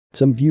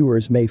Some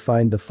viewers may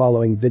find the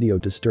following video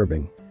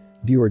disturbing.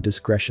 Viewer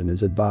discretion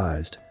is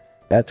advised.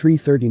 At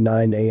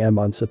 3:39 a.m.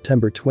 on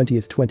September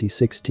 20,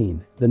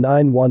 2016, the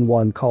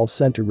 911 call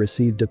center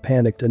received a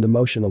panicked and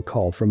emotional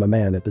call from a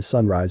man at the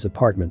Sunrise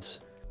Apartments.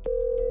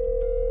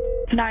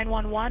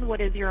 911,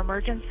 what is your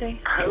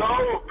emergency?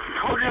 Hello?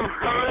 Fucking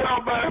hurry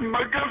up, man.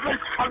 My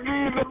girlfriend's fucking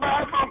in the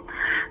bathroom.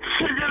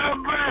 She gonna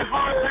pray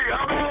for me.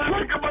 I mean,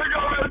 like, oh my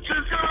God,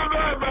 she's gonna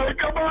die, man.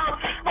 Come on.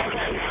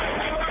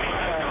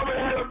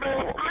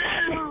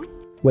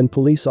 When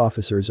police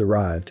officers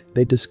arrived,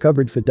 they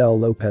discovered Fidel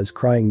Lopez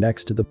crying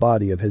next to the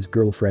body of his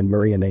girlfriend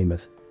Maria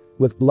Namath.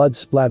 With blood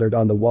splattered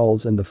on the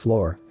walls and the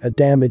floor, a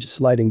damaged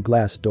sliding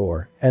glass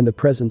door, and the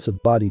presence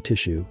of body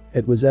tissue,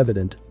 it was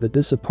evident that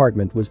this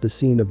apartment was the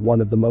scene of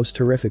one of the most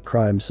horrific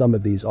crimes some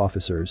of these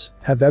officers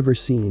have ever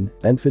seen,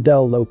 and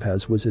Fidel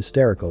Lopez was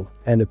hysterical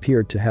and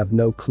appeared to have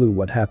no clue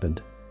what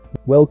happened.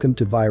 Welcome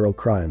to Viral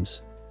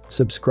Crimes.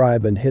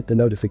 Subscribe and hit the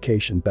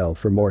notification bell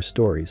for more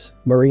stories.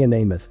 Maria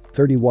Namath,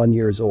 31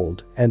 years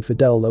old, and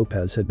Fidel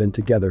Lopez had been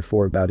together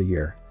for about a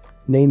year.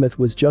 Namath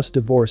was just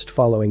divorced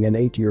following an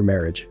 8-year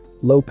marriage.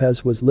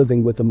 Lopez was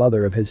living with the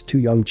mother of his 2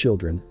 young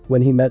children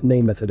when he met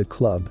Namath at a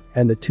club,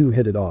 and the two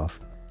hit it off.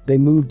 They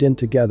moved in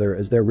together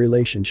as their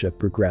relationship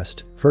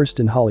progressed, first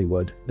in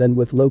Hollywood, then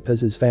with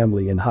Lopez's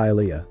family in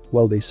Hialeah,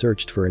 while they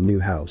searched for a new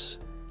house.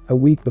 A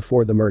week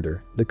before the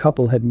murder, the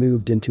couple had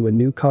moved into a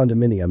new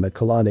condominium at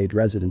Colonnade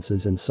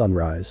Residences in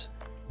Sunrise.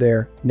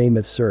 There,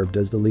 Namath served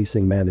as the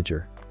leasing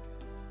manager.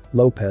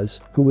 Lopez,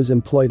 who was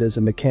employed as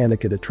a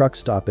mechanic at a truck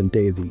stop in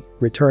Davie,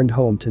 returned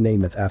home to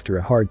Namath after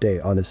a hard day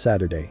on a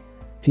Saturday.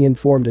 He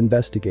informed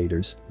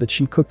investigators that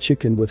she cooked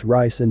chicken with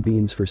rice and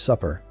beans for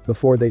supper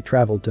before they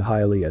traveled to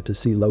Hialeah to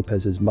see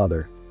Lopez's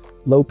mother.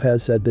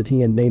 Lopez said that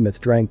he and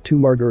Namath drank 2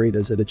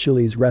 margaritas at a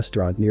Chili's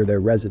restaurant near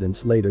their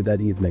residence later that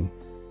evening.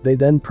 They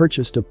then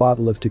purchased a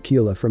bottle of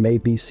tequila from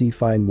ABC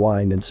Fine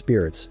Wine and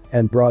Spirits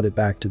and brought it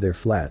back to their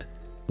flat.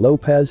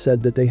 Lopez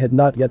said that they had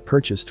not yet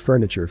purchased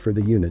furniture for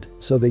the unit,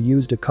 so they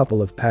used a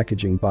couple of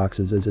packaging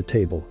boxes as a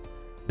table.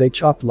 They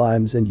chopped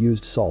limes and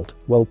used salt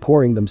while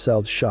pouring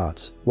themselves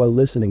shots while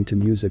listening to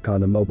music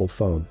on a mobile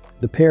phone.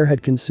 The pair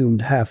had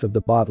consumed half of the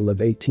bottle of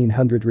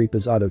 1800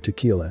 Reposado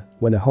tequila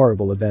when a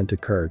horrible event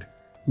occurred.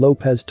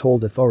 Lopez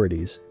told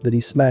authorities that he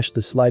smashed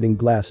the sliding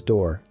glass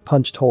door,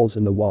 punched holes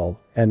in the wall,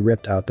 and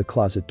ripped out the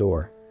closet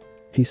door.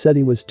 He said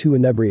he was too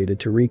inebriated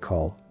to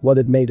recall what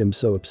had made him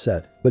so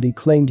upset, but he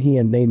claimed he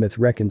and Namath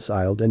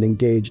reconciled and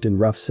engaged in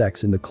rough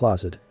sex in the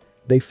closet.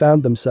 They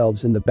found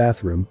themselves in the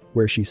bathroom,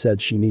 where she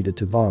said she needed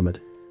to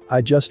vomit.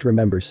 "I just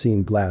remember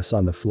seeing glass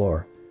on the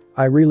floor.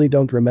 I really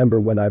don't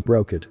remember when I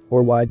broke it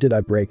or why did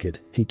I break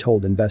it," he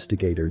told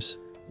investigators.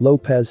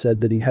 Lopez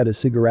said that he had a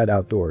cigarette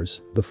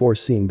outdoors before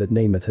seeing that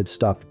Namath had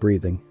stopped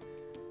breathing.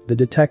 The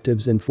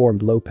detectives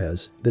informed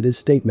Lopez that his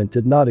statement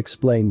did not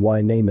explain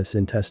why Namath's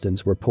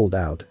intestines were pulled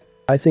out.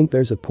 "I think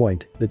there's a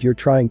point that you're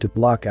trying to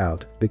block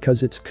out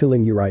because it's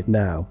killing you right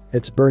now,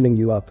 it's burning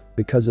you up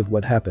because of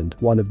what happened,"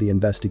 one of the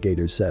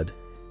investigators said.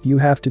 "You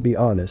have to be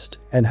honest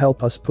and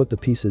help us put the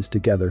pieces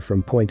together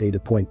from point A to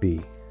point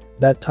B.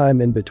 That time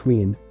in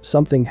between,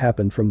 something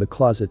happened from the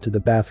closet to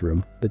the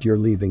bathroom that you're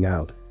leaving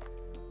out."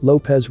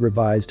 Lopez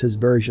revised his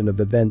version of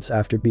events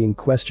after being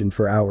questioned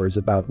for hours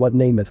about what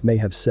Namath may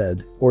have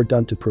said or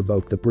done to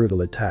provoke the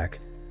brutal attack.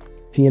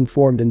 He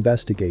informed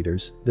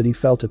investigators that he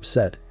felt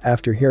upset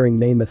after hearing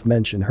Namath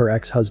mention her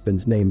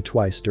ex-husband's name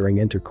twice during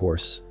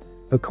intercourse.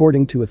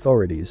 According to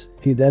authorities,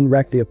 he then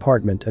wrecked the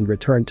apartment and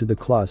returned to the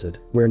closet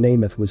where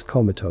Namath was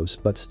comatose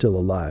but still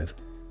alive.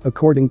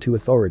 According to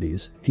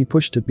authorities, he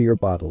pushed a beer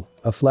bottle,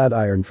 a flat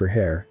iron for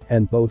hair,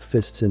 and both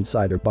fists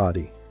inside her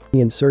body. He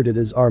inserted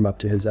his arm up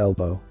to his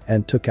elbow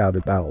and took out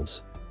her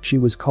bowels. "She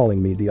was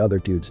calling me the other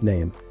dude's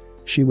name.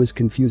 She was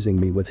confusing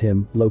me with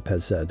him,"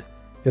 Lopez said.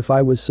 "If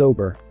I was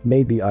sober,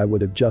 maybe I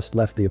would have just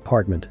left the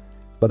apartment.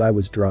 But I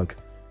was drunk."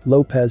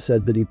 Lopez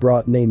said that he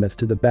brought Namath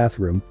to the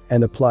bathroom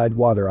and applied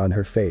water on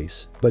her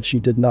face, but she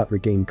did not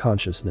regain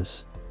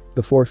consciousness.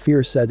 Before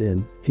fear set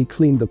in, he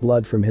cleaned the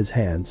blood from his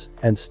hands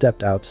and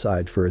stepped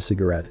outside for a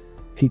cigarette.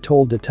 He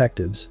told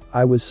detectives,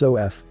 "I was so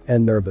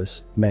and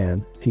nervous,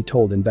 man," he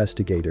told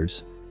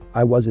investigators.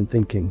 "I wasn't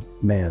thinking,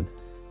 man.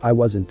 I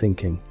wasn't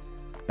thinking."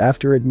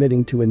 After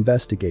admitting to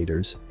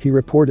investigators, he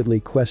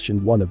reportedly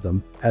questioned one of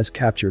them, as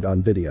captured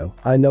on video.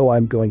 "I know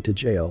I'm going to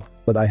jail,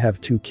 but I have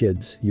 2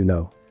 kids, you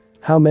know.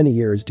 How many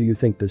years do you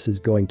think this is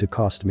going to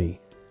cost me?"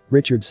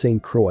 Richard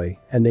St. Croix,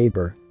 a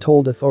neighbor,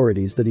 told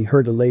authorities that he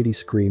heard a lady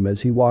scream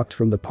as he walked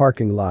from the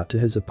parking lot to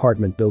his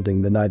apartment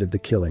building the night of the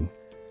killing.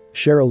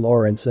 Cheryl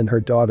Lawrence and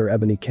her daughter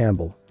Ebony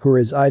Campbell, who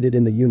resided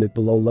in the unit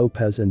below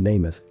Lopez and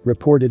Namath,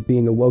 reported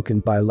being awoken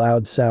by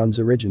loud sounds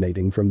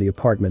originating from the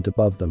apartment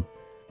above them.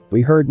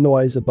 "We heard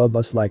noise above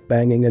us like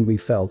banging and we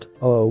felt,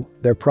 oh,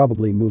 they're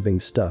probably moving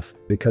stuff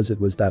because it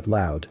was that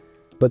loud.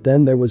 But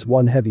then there was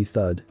one heavy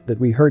thud that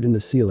we heard in the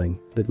ceiling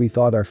that we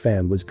thought our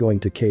fan was going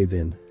to cave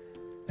in."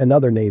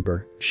 Another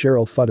neighbor,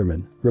 Cheryl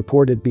Futterman,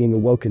 reported being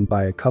awoken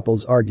by a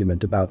couple's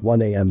argument about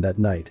 1 a.m. that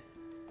night.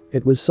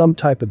 It was some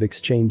type of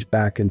exchange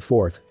back and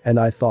forth, and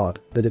I thought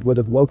that it would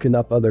have woken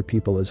up other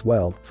people as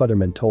well,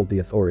 Futterman told the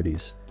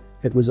authorities.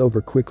 It was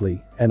over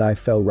quickly, and I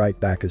fell right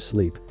back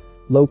asleep.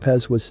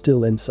 Lopez was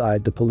still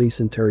inside the police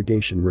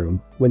interrogation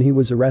room when he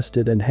was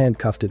arrested and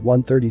handcuffed at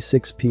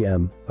 1:36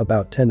 p.m.,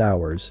 about 10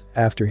 hours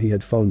after he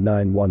had phoned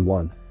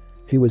 911.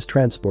 He was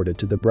transported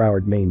to the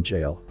Broward main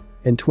jail.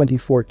 In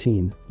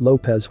 2014,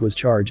 Lopez was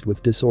charged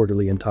with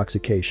disorderly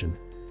intoxication.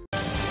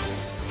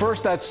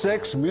 First at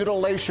 6,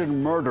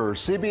 mutilation murder.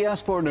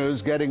 CBS 4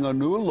 News getting a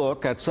new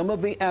look at some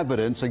of the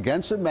evidence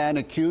against a man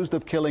accused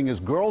of killing his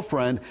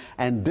girlfriend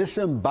and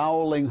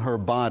disemboweling her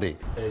body.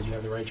 You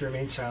have the right to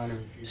remain silent.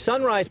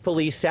 Sunrise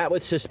police sat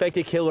with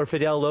suspected killer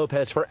Fidel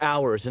Lopez for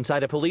hours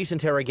inside a police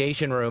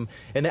interrogation room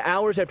in the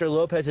hours after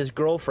Lopez's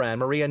girlfriend,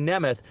 Maria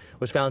Nemeth,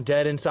 was found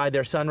dead inside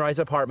their Sunrise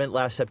apartment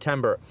last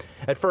September.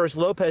 At first,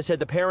 Lopez said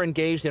the pair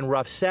engaged in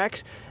rough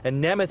sex,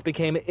 and Nemeth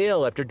became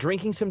ill after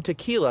drinking some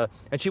tequila,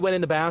 and she went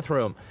in the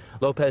bathroom.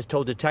 Lopez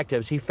told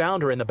detectives he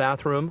found her in the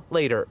bathroom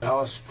later. I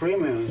was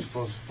screaming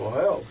for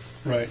help.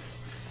 Right.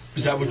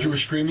 Is that what you were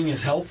screaming,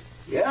 is help?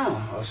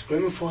 Yeah, I was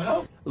screaming for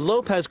help.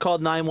 Lopez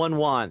called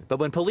 911, but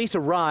when police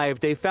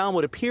arrived, they found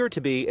what appeared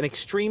to be an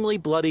extremely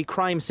bloody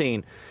crime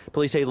scene.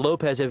 Police say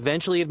Lopez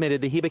eventually admitted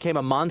that he became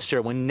a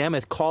monster when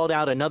Nemeth called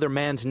out another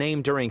man's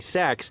name during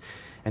sex,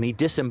 and he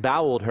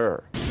disemboweled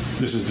her.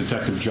 This is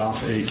Detective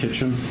Joff A.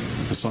 Kitchen,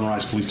 the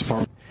Sunrise Police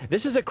Department.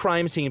 This is a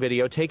crime scene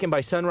video taken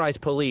by Sunrise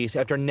Police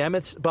after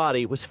Nemeth's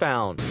body was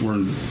found.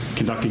 We're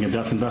conducting a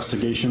death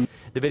investigation.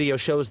 The video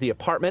shows the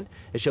apartment.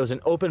 It shows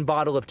an open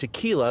bottle of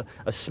tequila,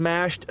 a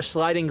smashed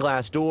sliding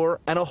glass door,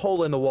 and a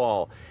hole in the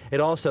wall. It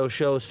also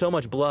shows so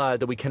much blood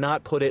that we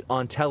cannot put it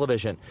on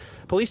television.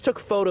 Police took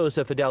photos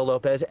of Fidel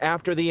Lopez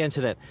after the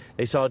incident.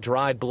 They saw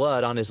dried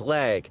blood on his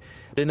leg.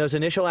 In those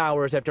initial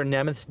hours after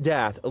Nemeth's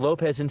death,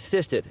 Lopez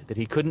insisted that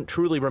he couldn't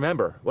truly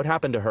remember what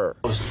happened to her.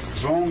 I was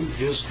strong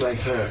just like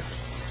her.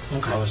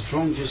 Okay. I was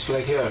strong just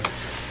like her.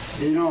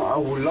 You know, I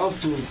would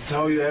love to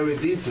tell you every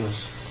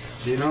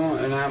details, you know,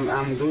 and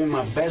I'm doing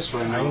my best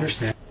right now. I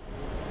understand.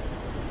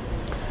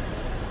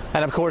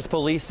 And of course,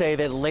 police say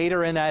that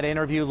later in that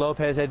interview,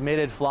 Lopez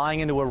admitted flying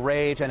into a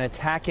rage and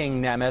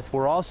attacking Nemeth.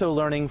 We're also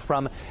learning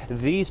from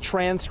these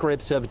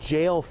transcripts of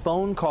jail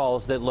phone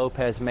calls that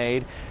Lopez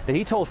made that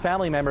he told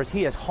family members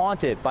he is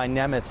haunted by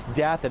Nemeth's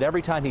death, that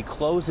every time he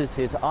closes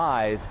his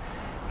eyes,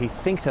 he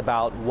thinks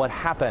about what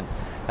happened.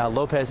 Now,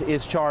 Lopez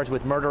is charged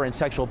with murder and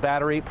sexual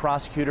battery.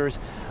 Prosecutors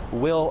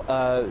will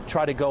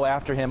try to go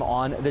after him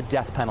on the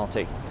death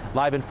penalty.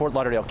 Live in Fort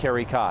Lauderdale,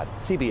 Kerry Codd,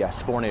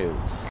 CBS 4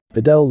 News.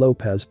 Fidel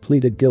Lopez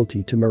pleaded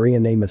guilty to Maria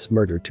Nemeth's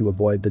murder to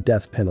avoid the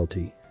death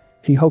penalty.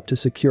 He hoped to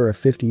secure a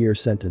 50-year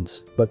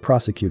sentence, but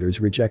prosecutors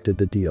rejected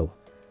the deal.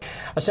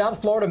 A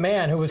South Florida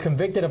man who was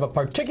convicted of a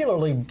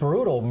particularly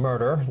brutal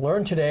murder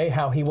learned today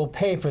how he will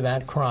pay for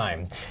that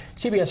crime.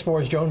 CBS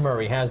 4's Joan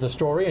Murray has the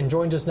story and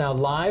joins us now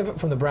live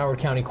from the Broward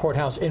County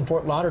Courthouse in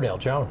Fort Lauderdale.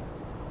 Joan.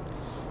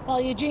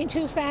 Well, Eugene,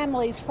 two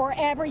families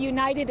forever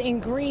united in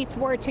grief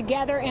were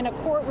together in a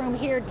courtroom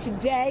here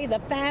today. The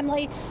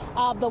family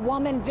of the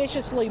woman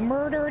viciously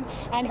murdered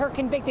and her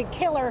convicted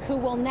killer, who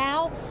will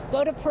now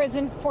go to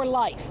prison for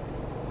life.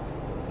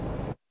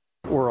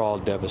 We're all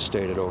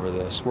devastated over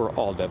this. We're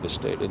all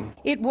devastated.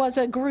 It was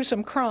a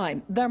gruesome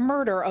crime. The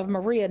murder of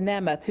Maria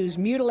Nemeth, whose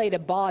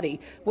mutilated body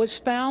was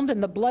found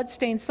in the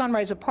blood-stained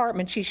Sunrise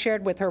apartment she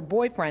shared with her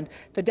boyfriend,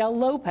 Fidel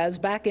Lopez,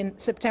 back in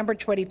September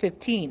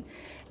 2015.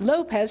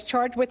 Lopez,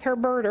 charged with her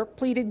murder,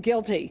 pleaded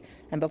guilty,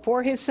 and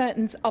before his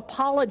sentence,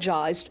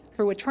 apologized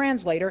through a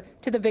translator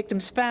to the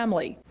victim's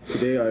family.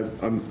 Today,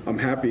 I'm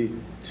happy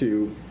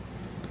to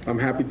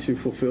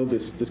fulfill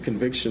this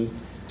conviction,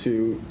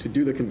 to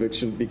do the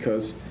conviction,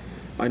 because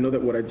I know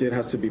that what I did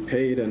has to be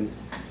paid, and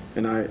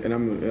I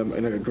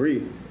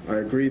agree. I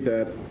agree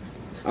that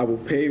I will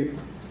pay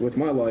with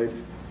my life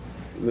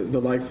the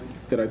life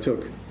that I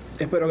took.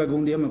 Espero que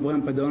algún día me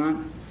puedan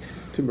perdonar.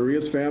 To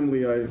Maria's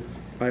family,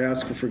 I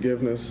ask for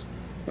forgiveness.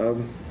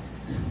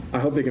 I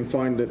hope they can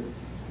find it,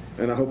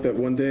 and I hope that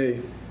one day,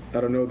 I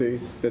don't know,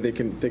 that they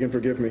can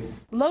forgive me.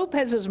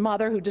 Lopez's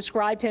mother, who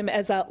described him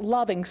as a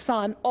loving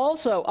son,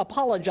 also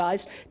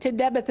apologized to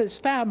Nemeth's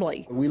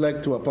family. We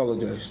like to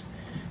apologize.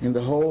 In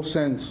the whole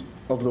sense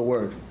of the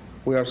word,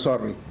 we are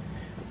sorry.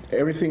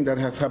 Everything that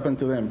has happened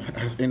to them,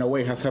 in a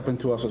way, has happened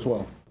to us as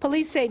well.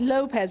 Police say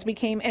Lopez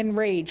became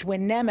enraged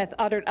when Nemeth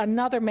uttered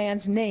another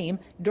man's name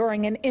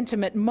during an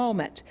intimate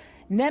moment.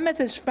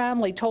 Nemeth's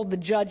family told the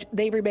judge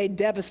they remain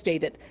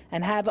devastated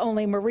and have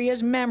only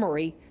Maria's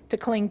memory to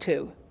cling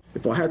to.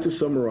 If I had to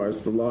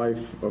summarize the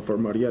life of our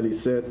Maria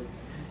Lisette,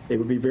 it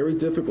would be very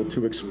difficult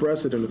to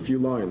express it in a few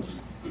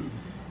lines.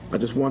 I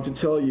just want to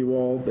tell you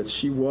all that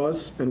she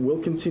was and will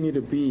continue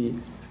to be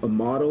a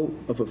model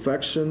of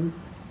affection,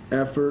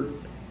 effort,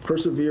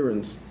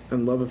 perseverance,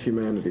 and love of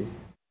humanity.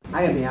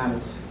 I gotta be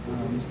honest,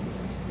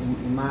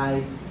 in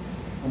my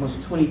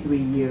almost 23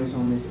 years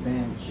on this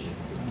bench,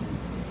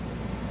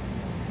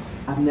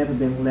 I've never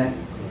been left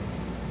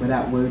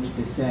without words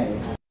to say.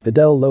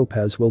 Fidel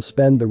Lopez will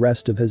spend the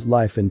rest of his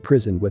life in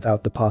prison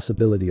without the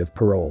possibility of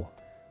parole.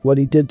 What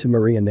he did to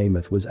Maria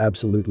Namath was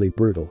absolutely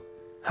brutal.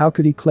 How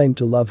could he claim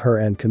to love her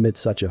and commit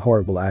such a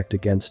horrible act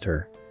against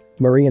her?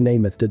 Maria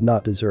Namath did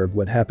not deserve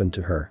what happened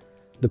to her.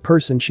 The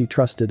person she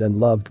trusted and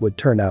loved would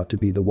turn out to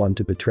be the one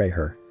to betray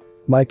her.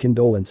 My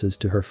condolences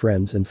to her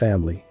friends and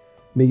family.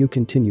 May you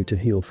continue to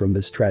heal from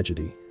this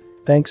tragedy.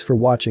 Thanks for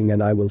watching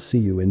and I will see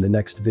you in the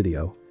next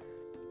video.